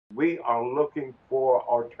we are looking for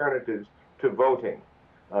alternatives to voting.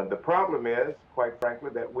 The problem is, quite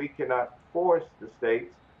frankly, that we cannot force the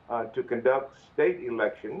states to conduct state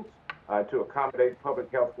elections to accommodate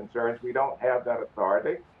public health concerns. We don't have that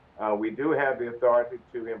authority. We do have the authority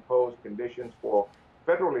to impose conditions for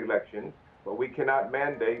federal elections, but we cannot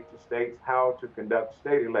mandate to states how to conduct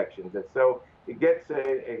state elections. And so it gets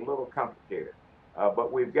a little complicated.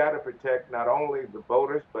 But we've got to protect not only the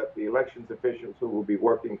voters, but the elections officials who will be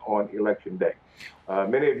working on election day.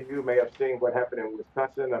 Many of you may have seen what happened in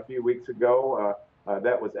Wisconsin a few weeks ago.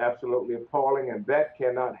 That was absolutely appalling, and that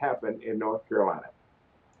cannot happen in North Carolina.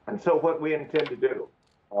 And so, what we intend to do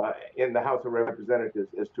in the House of Representatives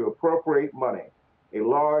is to appropriate money, a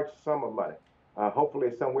large sum of money, hopefully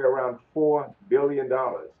somewhere around $4 billion,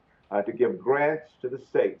 to give grants to the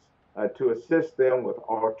states to assist them with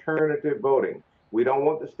alternative voting. We don't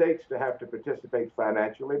want the states to have to participate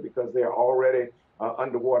financially because they are already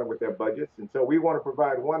underwater with their budgets. And so we want to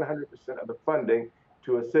provide 100% of the funding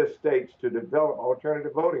to assist states to develop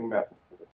alternative voting methods.